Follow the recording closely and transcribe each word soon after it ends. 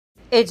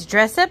It's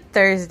Dress Up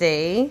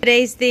Thursday.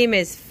 Today's theme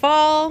is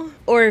fall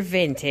or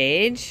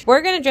vintage. We're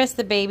gonna dress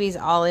the babies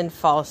all in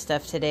fall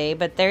stuff today,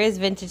 but there is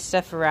vintage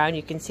stuff around.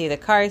 You can see the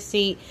car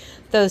seat,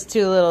 those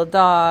two little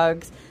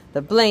dogs,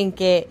 the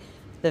blanket,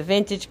 the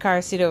vintage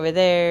car seat over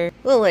there.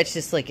 Well, let's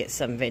just look at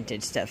some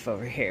vintage stuff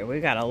over here.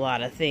 We got a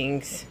lot of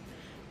things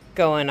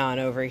going on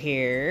over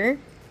here.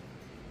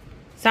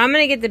 So I'm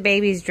gonna get the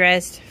babies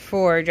dressed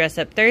for Dress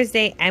Up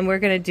Thursday, and we're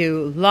gonna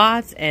do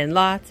lots and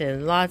lots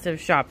and lots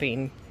of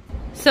shopping.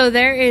 So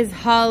there is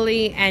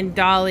Holly and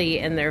Dolly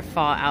in their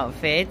fall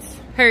outfits.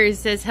 Hers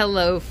says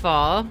hello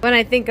fall. When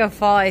I think of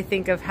fall, I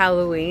think of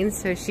Halloween.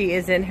 So she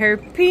is in her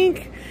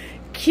pink,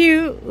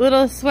 cute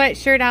little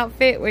sweatshirt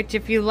outfit, which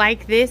if you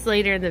like this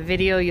later in the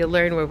video, you'll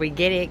learn where we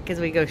get it because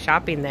we go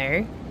shopping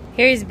there.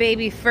 Here's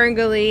baby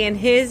Ferngully and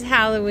his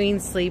Halloween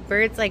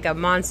sleeper. It's like a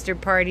monster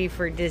party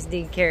for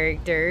Disney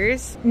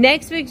characters.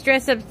 Next week's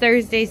Dress Up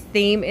Thursday's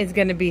theme is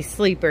gonna be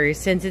sleepers.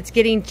 Since it's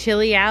getting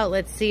chilly out,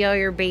 let's see all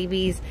your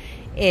babies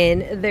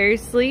in their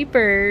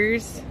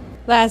sleepers.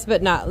 Last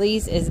but not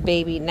least is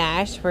baby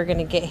Nash. We're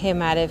gonna get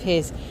him out of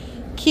his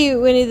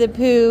cute Winnie the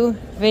Pooh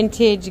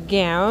vintage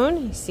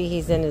gown. You see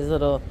he's in his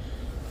little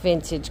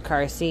vintage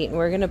car seat, and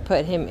we're gonna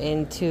put him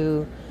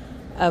into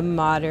a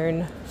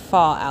modern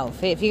fall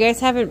outfit. If you guys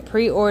haven't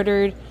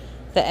pre-ordered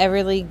the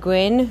Everly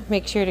Gwen,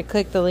 make sure to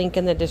click the link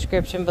in the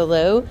description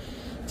below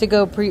to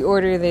go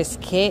pre-order this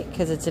kit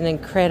because it's an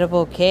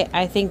incredible kit.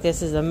 I think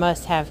this is a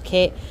must-have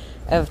kit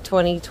of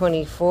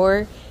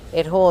 2024.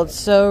 It holds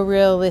so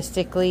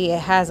realistically. It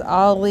has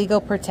all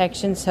legal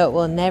protection, so it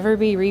will never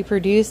be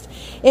reproduced.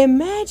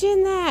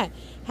 Imagine that!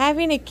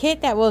 Having a kit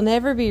that will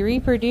never be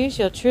reproduced.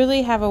 You'll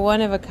truly have a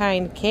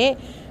one-of-a-kind kit.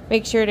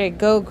 Make sure to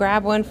go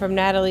grab one from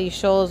Natalie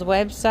Scholl's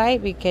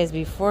website because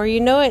before you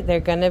know it, they're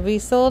going to be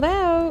sold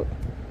out.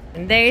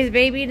 And there's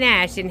baby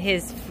Nash in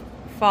his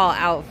fall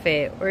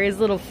outfit, or his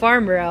little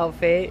farmer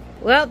outfit.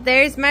 Well,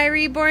 there's my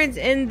reborns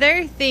and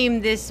their theme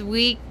this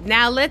week.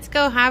 Now let's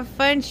go have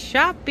fun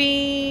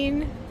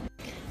shopping.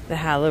 The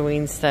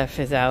Halloween stuff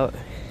is out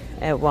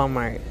at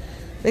Walmart.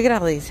 Look at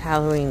all these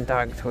Halloween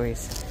dog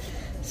toys.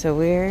 So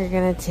we're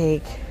gonna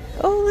take,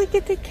 oh, look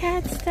at the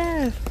cat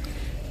stuff.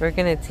 We're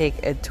gonna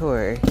take a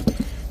tour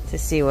to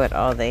see what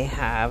all they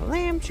have.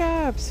 Lamb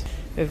chops.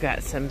 We've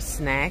got some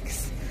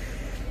snacks.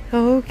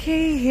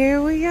 Okay,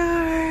 here we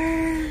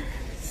are.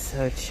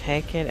 So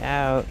check it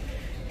out.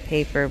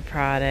 Paper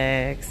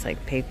products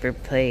like paper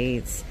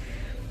plates,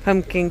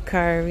 pumpkin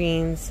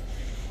carvings,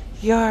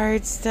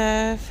 yard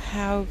stuff.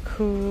 How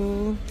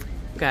cool.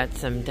 Got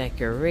some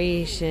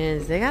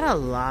decorations. They got a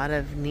lot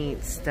of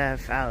neat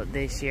stuff out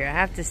this year. I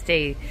have to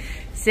say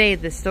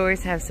the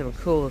stores have some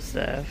cool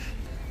stuff.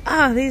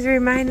 Oh, these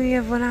remind me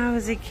of when I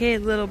was a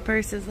kid, little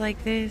purses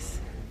like this.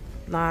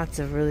 Lots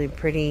of really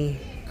pretty,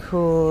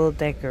 cool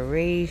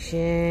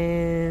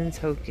decorations.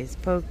 Hocus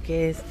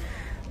pocus.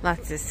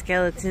 Lots of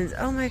skeletons.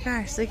 Oh my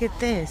gosh, look at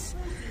this.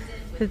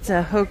 It's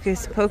a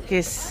hocus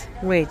pocus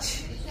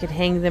witch. You could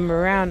hang them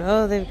around.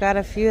 Oh, they've got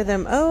a few of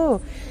them.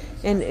 Oh,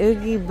 and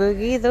Oogie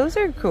Boogie. Those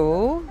are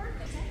cool.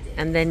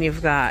 And then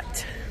you've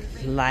got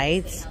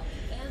lights.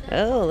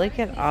 Oh, look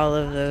at all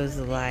of those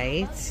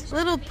lights.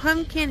 Little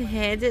pumpkin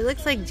heads. It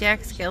looks like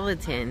Jack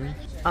Skeleton.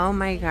 Oh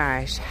my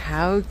gosh,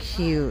 how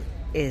cute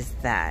is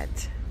that?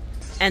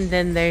 And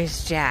then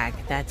there's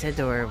Jack. That's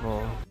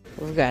adorable.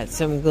 We've got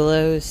some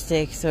glow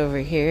sticks over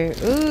here.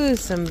 Ooh,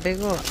 some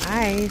big old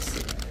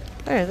ice.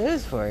 What are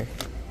those for?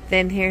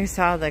 Then here's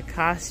all the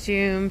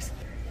costumes.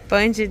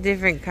 Bunch of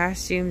different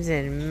costumes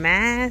and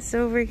masks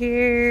over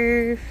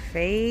here.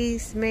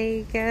 Face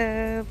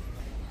makeup.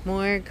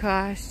 More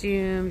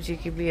costumes. You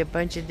could be a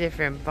bunch of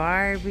different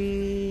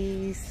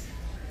Barbies.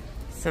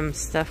 Some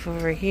stuff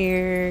over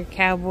here.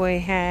 Cowboy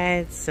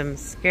hats. Some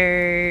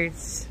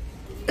skirts.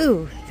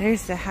 Ooh,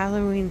 there's the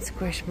Halloween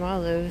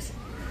Squishmallows.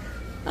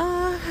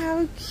 Oh,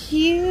 how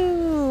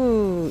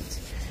cute.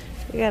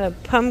 We got a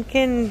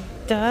pumpkin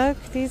duck.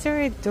 These are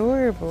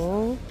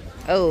adorable.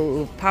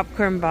 Oh,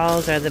 popcorn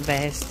balls are the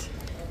best.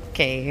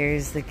 Okay,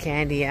 here's the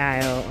candy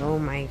aisle. Oh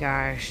my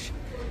gosh.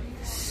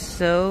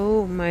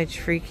 So much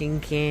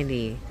freaking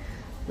candy.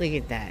 Look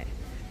at that.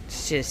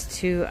 It's just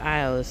 2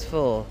 aisles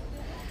full.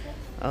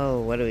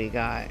 Oh, what do we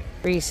got?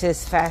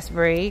 Reese's Fast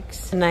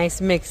Breaks.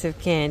 Nice mix of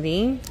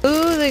candy.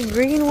 Ooh, the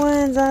green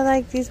ones. I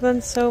like these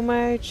ones so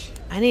much.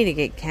 I need to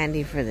get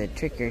candy for the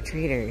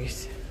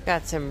trick-or-treaters.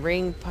 Got some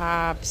ring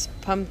pops,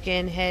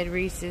 pumpkin head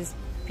Reese's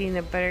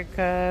peanut butter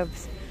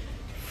cups,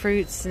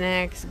 fruit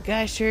snacks,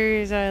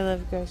 Gushers. I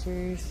love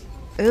Gushers.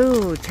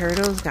 Ooh,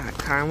 Turtles got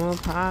caramel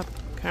pop.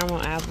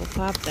 Caramel apple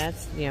pop,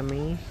 that's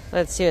yummy.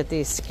 Let's see what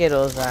these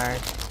Skittles are.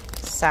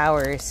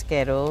 Sour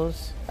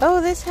Skittles.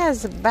 Oh, this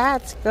has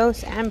bats,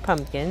 ghosts, and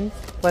pumpkins.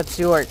 What's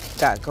York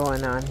got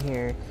going on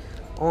here?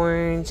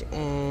 Orange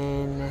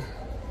and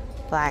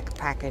black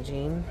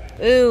packaging.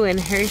 Ooh, and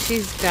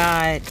Hershey's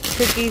got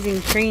cookies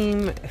and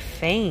cream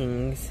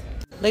fangs.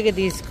 Look at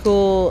these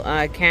cool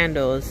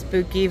candles.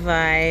 Spooky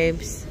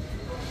vibes.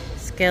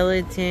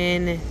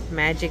 Skeleton,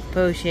 magic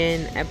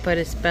potion, I put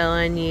a spell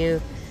on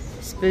you.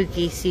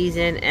 spooky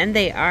season, and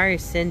they are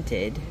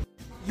scented.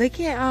 Look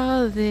at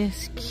all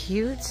this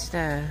cute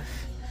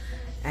stuff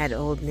at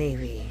Old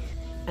Navy.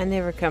 I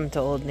never come to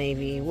Old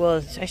Navy.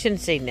 Well, I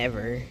shouldn't say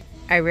never.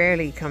 I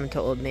rarely come to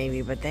Old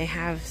Navy, but they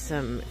have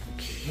some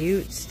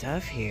cute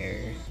stuff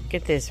here.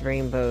 Get this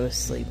rainbow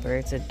sleeper.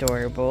 It's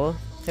adorable.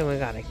 Then we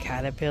got a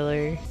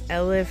caterpillar,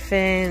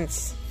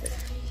 elephants,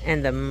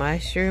 and the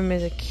mushroom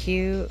is a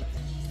cute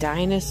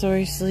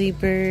dinosaur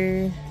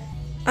sleeper.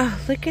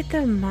 Oh, look at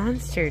the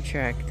monster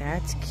truck.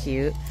 That's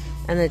cute.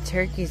 And the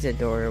turkey's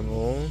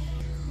adorable.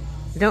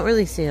 Don't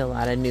really see a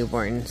lot of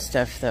newborn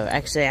stuff though.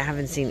 Actually, I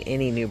haven't seen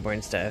any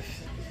newborn stuff.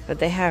 But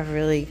they have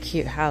really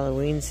cute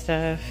Halloween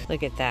stuff.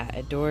 Look at that.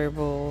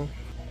 Adorable.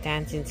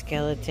 Dancing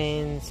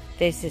skeletons.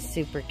 This is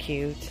super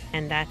cute.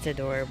 And that's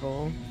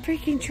adorable.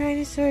 Freaking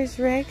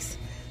Tyrannosaurus Rex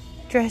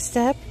dressed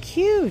up.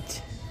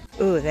 Cute.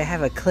 Ooh, they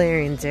have a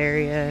clearance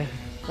area.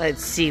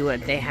 Let's see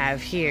what they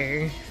have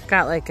here.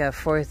 Got like a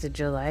 4th of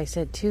July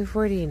set.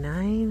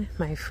 $2.49.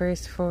 My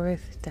first 4th.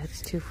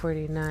 That's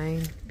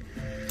 $2.49.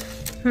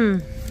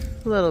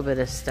 A little bit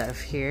of stuff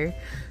here.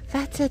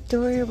 That's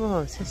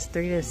adorable. It says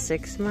 3 to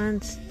 6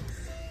 months.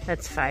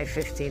 That's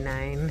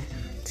 $5.59.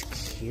 It's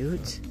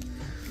cute.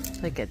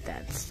 Look at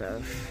that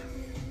stuff.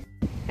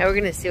 Now we're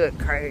gonna see what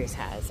Carter's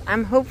has.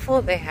 I'm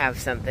hopeful they have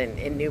something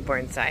in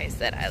newborn size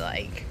that I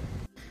like.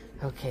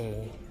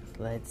 Okay,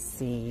 let's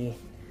see.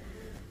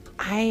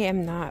 I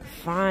am not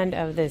fond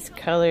of this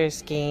color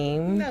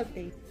scheme.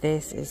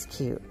 This is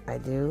cute. I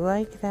do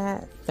like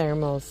that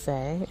thermal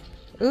set.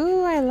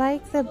 Ooh, I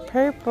like the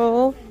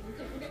purple.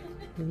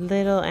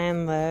 Little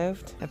and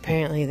loved.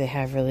 Apparently they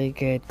have really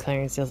good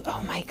clearance deals.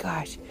 Oh my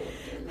gosh.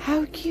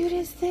 How cute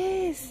is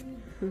this?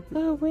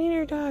 Little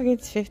wiener dog.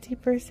 It's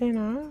 50%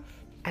 off.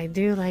 I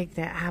do like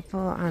the apple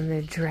on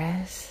the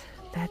dress.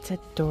 That's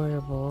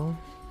adorable.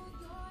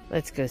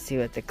 Let's go see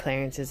what the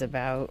clearance is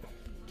about.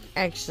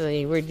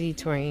 Actually, we're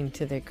detouring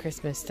to the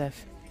Christmas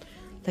stuff.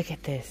 Look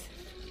at this.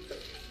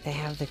 They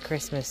have the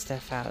Christmas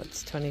stuff out.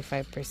 It's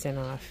 25%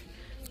 off.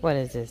 What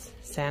is this?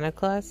 Santa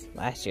Claus?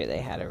 Last year they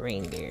had a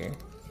reindeer.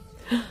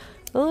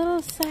 The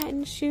little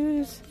satin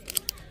shoes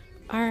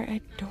are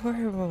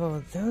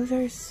adorable. Those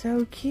are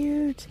so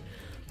cute.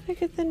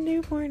 Look at the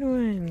newborn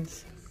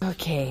ones.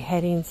 Okay,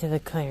 heading to the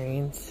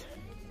clearance.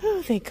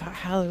 Oh, they got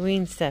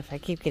Halloween stuff. I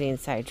keep getting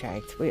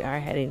sidetracked. We are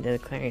heading to the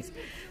clearance.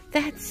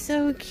 That's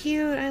so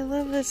cute. I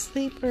love the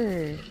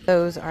sleeper.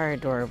 Those are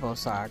adorable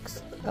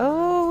socks.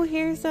 Oh,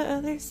 here's the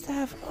other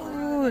stuff.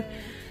 Oh,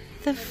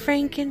 the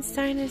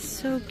Frankenstein is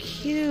so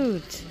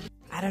cute.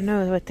 I don't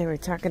know what they were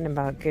talking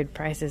about good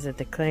prices at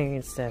the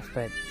clearance stuff,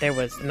 but there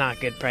was not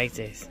good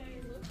prices.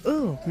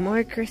 Ooh,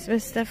 more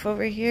Christmas stuff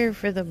over here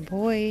for the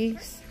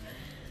boys.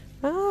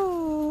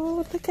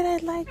 Oh, look at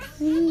it like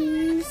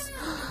these.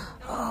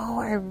 Oh,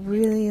 I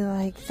really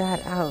like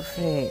that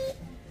outfit.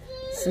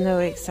 So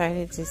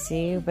excited to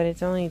see you, but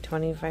it's only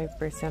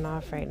 25%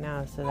 off right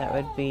now, so that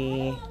would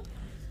be,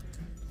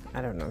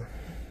 I don't know,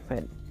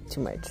 but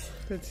too much.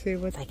 Let's see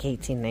what. Like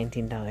 $18,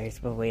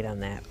 $19. We'll wait on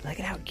that. Look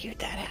at how cute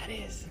that hat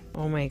is.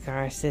 Oh my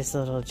gosh, this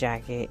little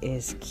jacket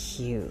is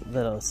cute.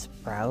 Little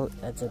sprout.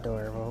 That's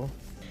adorable.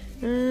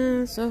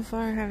 So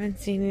far, I haven't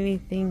seen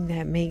anything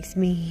that makes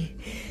me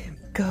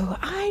go,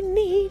 I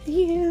need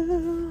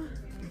you.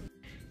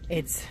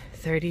 It's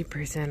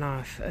 30%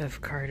 off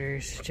of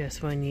Carter's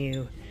Just One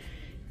You.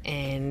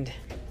 And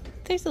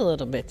there's a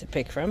little bit to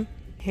pick from.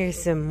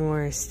 Here's some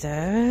more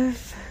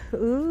stuff.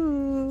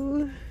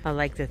 Ooh. I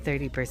like the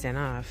 30%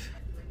 off.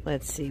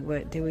 Let's see,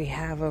 what do we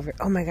have over?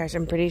 Oh my gosh,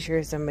 I'm pretty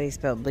sure somebody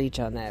spelled bleach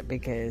on that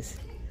because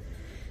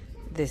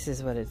this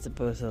is what it's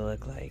supposed to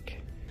look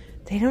like.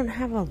 They don't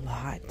have a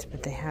lot,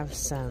 but they have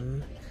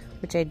some,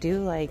 which I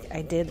do like.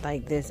 I did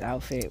like this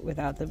outfit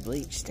without the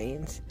bleach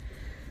stains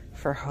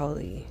for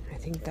Holly. I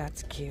think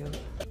that's cute.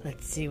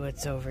 Let's see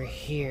what's over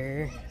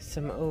here.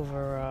 Some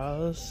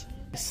overalls.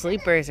 The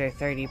sleepers are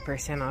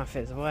 30% off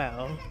as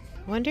well.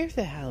 I wonder if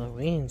the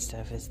Halloween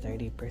stuff is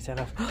 30%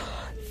 off.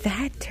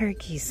 That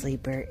turkey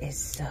sleeper is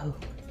so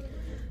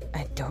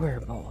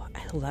adorable.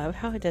 I love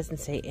how it doesn't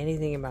say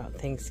anything about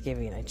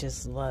Thanksgiving. I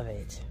just love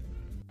it.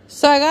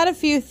 So I got a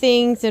few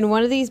things, and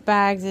one of these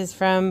bags is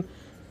from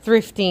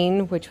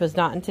thrifting, which was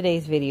not in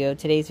today's video.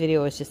 Today's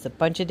video was just a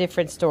bunch of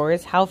different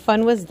stores. How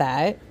fun was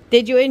that?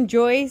 Did you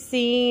enjoy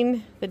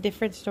seeing the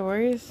different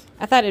stores?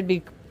 I thought it'd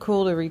be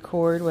cool to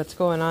record what's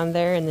going on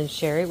there and then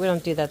share it. We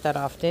don't do that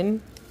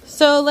often.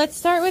 So let's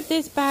start with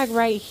this bag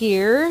right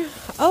here.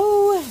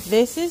 Oh,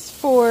 this is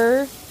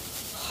for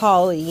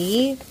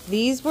Holly.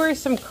 These were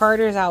some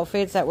Carter's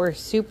outfits that were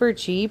super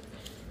cheap.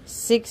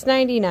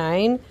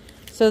 $6.99.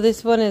 So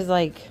this one is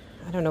like,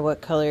 I don't know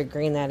what color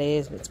green that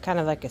is. It's kind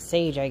of like a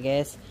sage, I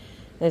guess.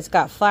 And it's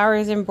got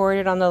flowers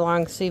embroidered on the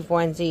long sleeve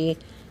onesie.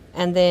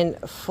 And then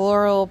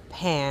floral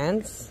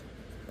pants.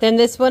 Then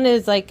this one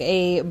is like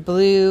a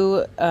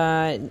blue,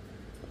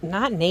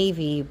 not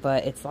navy,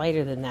 but it's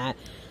lighter than that.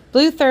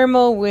 Blue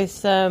thermal with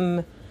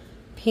some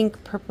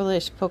pink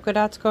purplish polka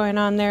dots going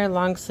on there.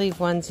 Long sleeve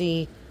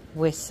onesie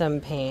with some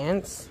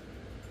pants.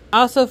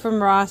 Also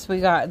from Ross, we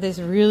got this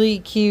really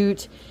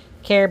cute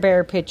Care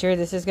Bear picture.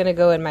 This is going to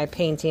go in my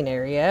painting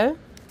area.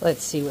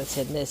 Let's see what's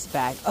in this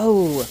bag.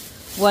 Oh,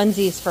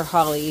 onesies for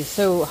Holly.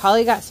 So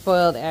Holly got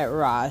spoiled at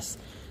Ross.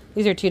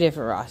 These are two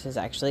different Rosses,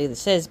 actually. This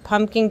says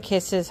Pumpkin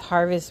Kisses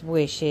Harvest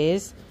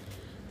Wishes.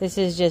 This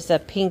is just a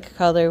pink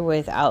color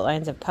with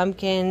outlines of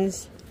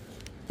pumpkins.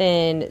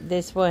 Then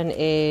this one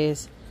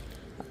is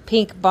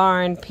pink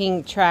barn,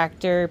 pink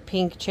tractor,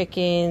 pink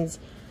chickens.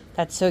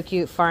 That's so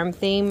cute, farm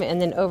theme.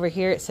 And then over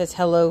here it says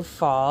Hello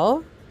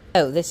Fall.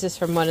 Oh, this is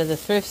from one of the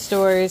thrift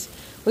stores.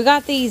 We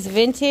got these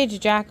vintage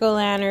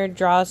jack-o'-lantern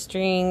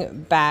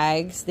drawstring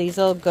bags. These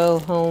will go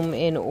home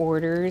in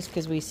orders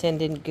because we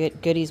send in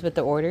goodies with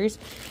the orders.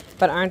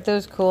 But aren't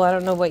those cool? I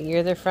don't know what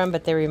year they're from,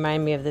 but they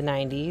remind me of the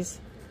 90s.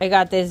 I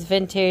got this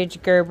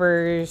vintage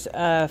Gerber's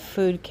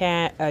food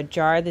can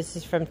jar. This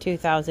is from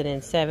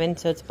 2007,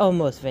 so it's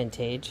almost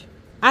vintage.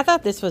 I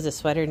thought this was a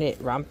sweater knit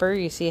romper.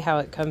 You see how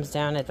it comes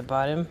down at the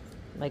bottom?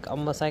 Like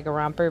almost like a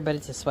romper, but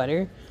it's a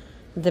sweater.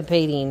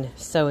 Debating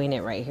sewing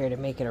it right here to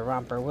make it a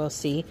romper. We'll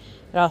see.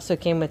 It also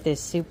came with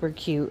this super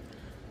cute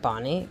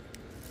bonnet.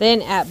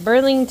 Then at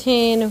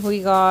Burlington,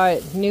 we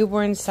got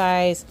newborn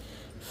size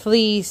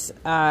fleece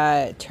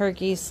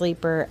turkey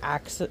sleeper.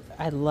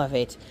 I love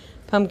it.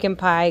 Pumpkin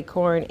pie,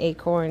 corn,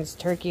 acorns,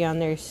 turkey on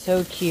there.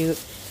 So cute.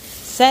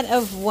 Set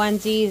of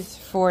onesies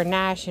for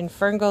Nash and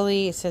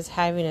Ferngully. It says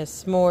having a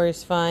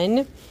s'mores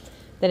fun.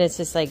 Then it's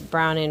just like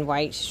brown and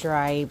white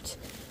striped.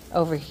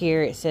 Over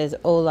here it says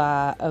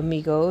Hola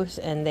Amigos,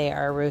 and they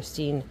are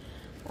roasting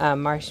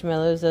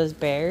marshmallows, those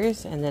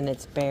bears. And then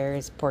it's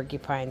bears,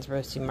 porcupines,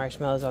 roasting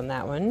marshmallows on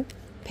that one.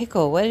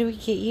 Pickle, what did we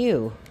get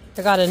you?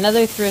 I got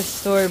another thrift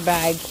store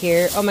bag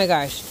here. Oh my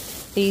gosh,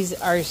 these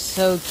are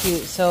so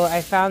cute. So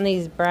I found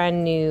these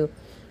brand new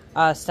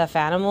stuffed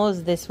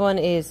animals. This one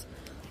is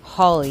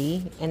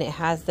Holly, and it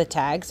has the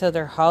tag. So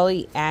they're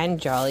Holly and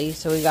Jolly.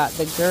 So we got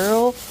the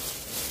girl,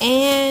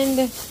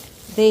 and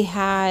they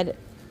had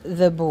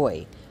the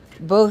boy.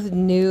 Both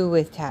new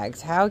with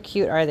tags. How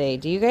cute are they?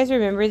 Do you guys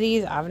remember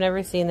these? I've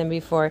never seen them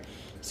before.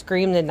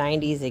 Scream the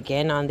 90s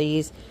again on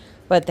these.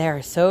 But they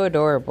are so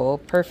adorable.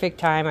 Perfect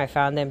time. I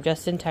found them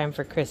just in time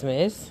for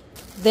Christmas.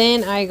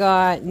 Then I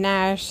got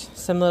Nash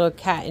some little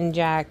Cat and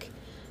Jack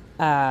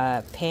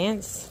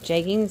pants,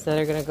 jeggings that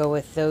are going to go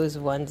with those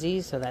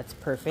onesies. So that's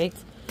perfect.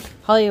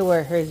 Holly will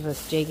wear hers with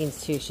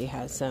jeggings too. She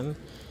has some.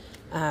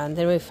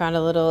 Then we found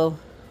a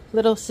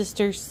little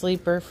sister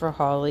sleeper for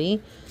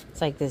Holly. It's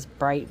like this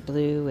bright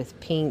blue with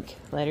pink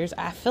letters.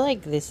 I feel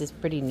like this is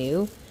pretty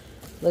new.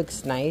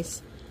 Looks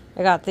nice.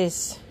 I got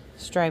this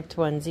striped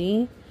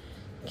onesie.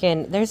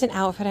 There's an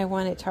outfit I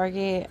want at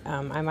Target.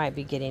 I might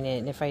be getting it.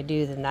 And if I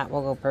do, then that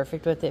will go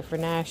perfect with it for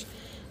Nash.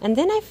 And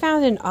then I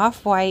found an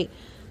off-white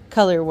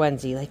color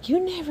onesie. Like, you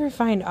never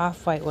find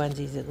off-white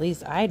onesies. At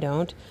least I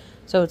don't.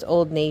 So it's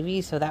Old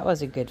Navy. So that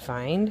was a good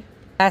find.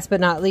 Last but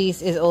not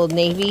least is Old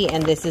Navy.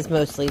 And this is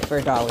mostly for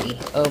Dolly.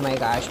 Oh my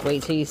gosh.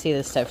 Wait till you see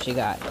the stuff she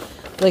got.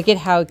 Look at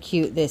how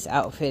cute this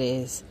outfit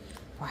is.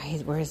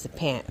 Where's the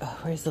pant? Oh,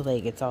 where's the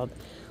leg? It's all...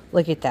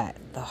 Look at that.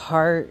 The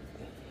heart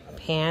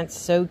pants.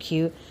 So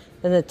cute.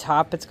 Then the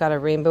top, it's got a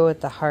rainbow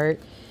with the heart.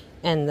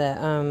 And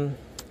the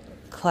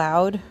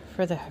cloud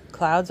for the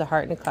clouds. A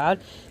heart and a cloud.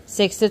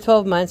 6 to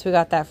 12 months. We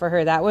got that for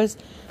her. That was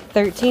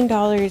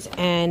 $13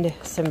 and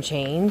some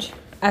change.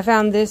 I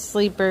found this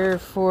sleeper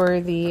for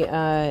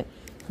the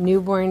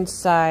newborn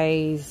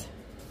size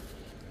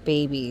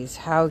babies.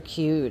 How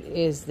cute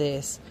is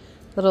this?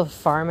 Little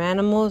farm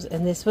animals,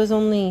 and this was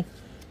only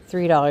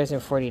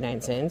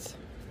 $3.49.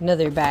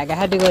 Another bag. I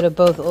had to go to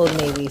both Old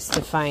Navies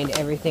to find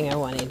everything I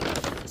wanted.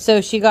 So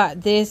she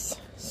got this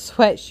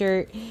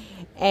sweatshirt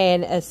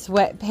and a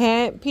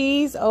sweatpant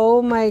piece.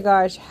 Oh my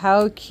gosh,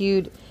 how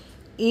cute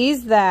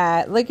is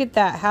that? Look at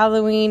that.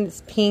 Halloween.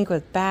 It's pink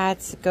with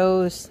bats,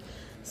 ghosts,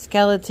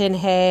 skeleton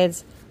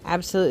heads.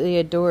 Absolutely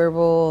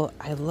adorable.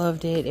 I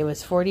loved it. It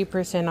was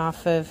 40%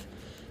 off of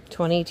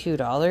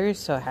 $22,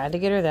 so I had to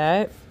get her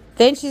that.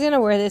 Then she's going to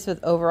wear this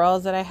with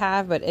overalls that I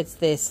have, but it's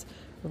this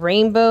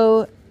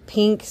rainbow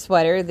pink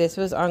sweater. This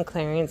was on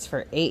clearance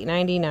for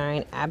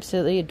 $8.99.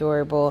 Absolutely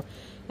adorable.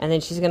 And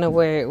then she's going to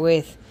wear it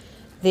with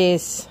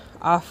this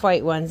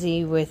off-white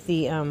onesie with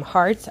the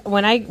hearts.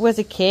 When I was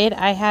a kid,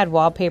 I had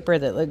wallpaper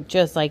that looked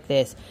just like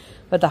this,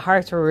 but the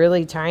hearts were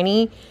really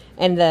tiny.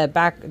 And the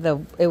back,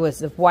 it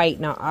was white,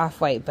 not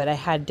off-white, but I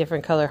had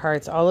different color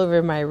hearts all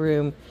over my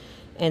room.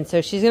 And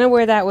so she's going to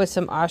wear that with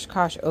some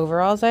Oshkosh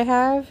overalls I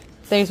have.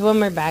 There's one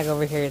more bag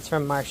over here. It's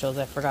from Marshall's.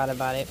 I forgot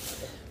about it.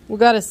 We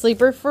got a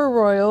sleeper for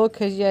Royal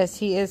because, yes,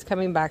 he is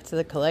coming back to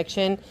the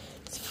collection.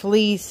 It's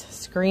fleece,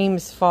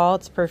 screams fall.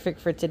 It's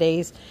perfect for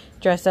today's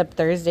Dress Up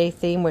Thursday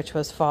theme, which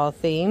was fall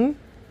theme.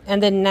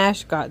 And then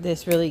Nash got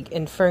this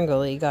and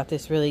Ferngully got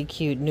this really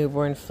cute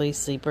newborn fleece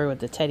sleeper with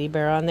the teddy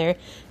bear on there.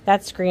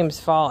 That screams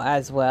fall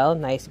as well.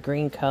 Nice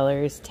green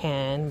colors,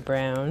 tan,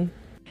 brown.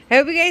 I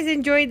hope you guys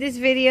enjoyed this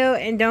video,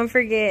 and don't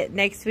forget,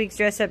 next week's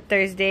Dress Up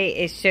Thursday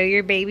is show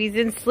your babies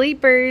in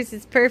sleepers.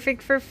 It's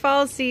perfect for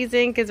fall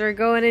season because we're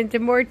going into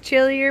more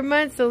chillier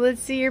months, so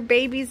let's see your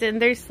babies in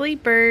their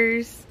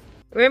sleepers.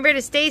 Remember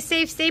to stay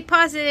safe, stay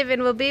positive,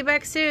 and we'll be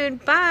back soon.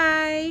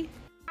 Bye!